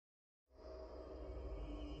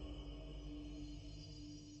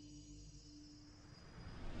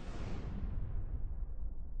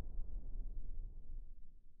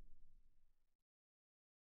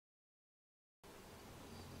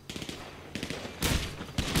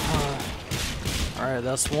Alright,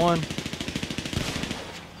 that's one.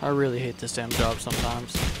 I really hate this damn job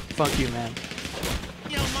sometimes. Fuck you, man.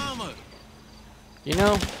 Yo, mama. You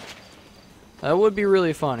know, that would be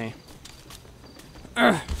really funny.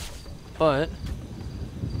 But,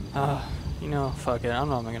 you know, fuck it. I'm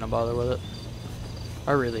not even gonna bother with it.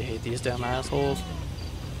 I really hate these damn assholes.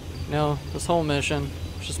 You know, this whole mission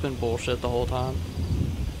has just been bullshit the whole time.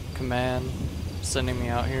 Command sending me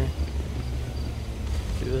out here.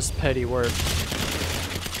 Do this petty work.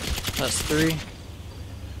 That's 3.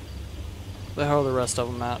 The hell are the rest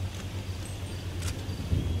of them at?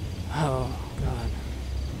 Oh, God.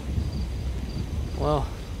 Well,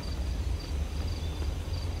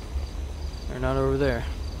 they're not over there.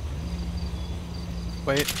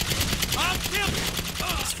 Wait.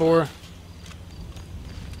 It's 4.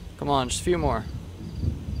 Come on, just a few more.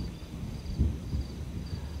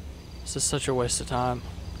 This is such a waste of time.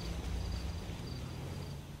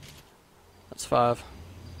 That's 5.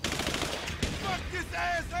 Fuck this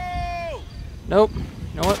asshole! Nope.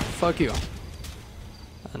 You know what? Fuck you.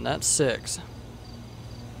 And that's 6.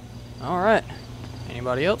 Alright.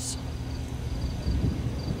 Anybody else?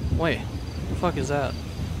 Wait. What the fuck is that?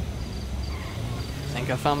 I think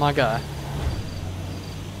I found my guy.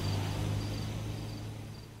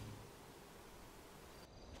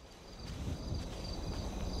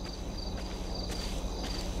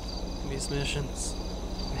 These missions,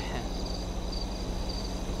 man,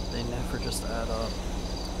 they never just add up.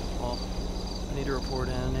 Well, I need to report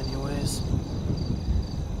in anyways.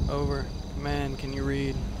 Over. Command, can you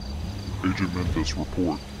read? Agent Memphis,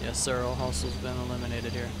 report. Yes, sir. All hostiles been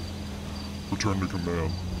eliminated here. Return to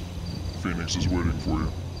command. Phoenix is waiting for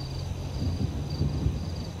you.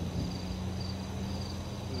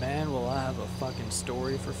 Man, will I have a fucking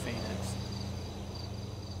story for Phoenix.